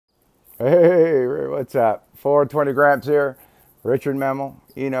Hey, what's up? 420 Gramps here. Richard Memel.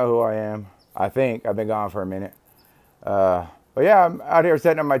 You know who I am. I think. I've been gone for a minute. But yeah, I'm out here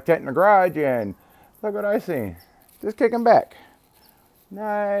setting up my tent in the garage, and look what I see. Just kicking back.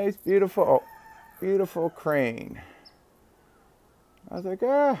 Nice, beautiful, beautiful crane. I was like,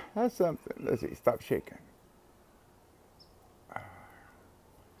 that's something. Let's see, stop shaking.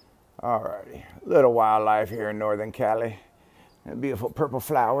 Alrighty, little wildlife here in Northern Cali. And beautiful purple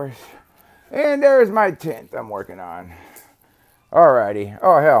flowers. And there's my tent I'm working on. Alrighty.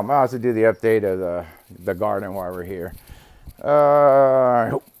 Oh hell, I'll also do the update of the garden while we're here.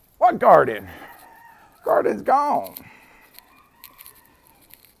 What garden? Garden's gone.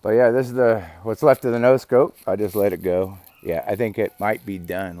 But yeah, this is what's left of the no scope. I just let it go. Yeah, I think it might be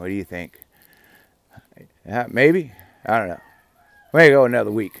done. What do you think? Maybe? I don't know. Maybe go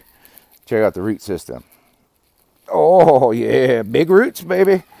another week. Check out the root system. Oh yeah, big roots,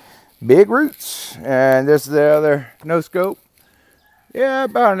 baby. Big roots. And this is the other no scope. Yeah,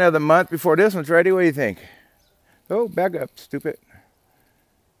 about another month before this one's ready. What do you think? Oh, back up, stupid.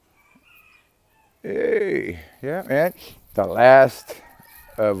 Hey, yeah, man. The last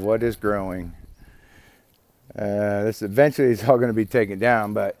of what is growing. This eventually is all going to be taken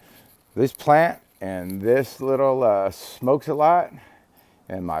down, but this plant and this little smokes a lot,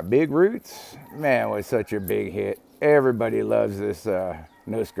 and my big roots, man, was such a big hit. Everybody loves this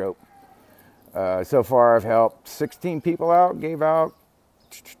no scope. So far, I've helped 16 people out, gave out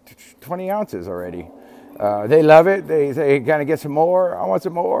 20 ounces already. They love it. They say, "Can I get some more? I want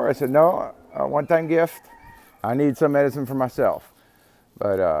some more." I said, "No, a one-time gift. I need some medicine for myself."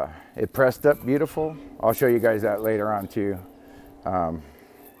 But it pressed up beautiful. I'll show you guys that later on too.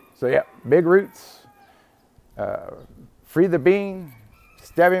 So yeah, big roots. Free the bean,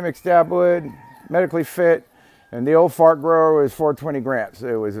 Stabby McStabwood, medically fit, and the old fart grower was 420 grams.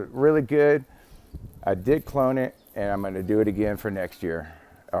 It was really good. I did clone it, and I'm going to do it again for next year.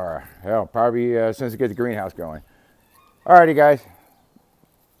 Or hell, probably as soon as I get the greenhouse going. Alrighty, guys.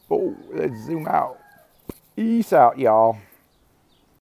 Oh, let's zoom out. Peace out, y'all.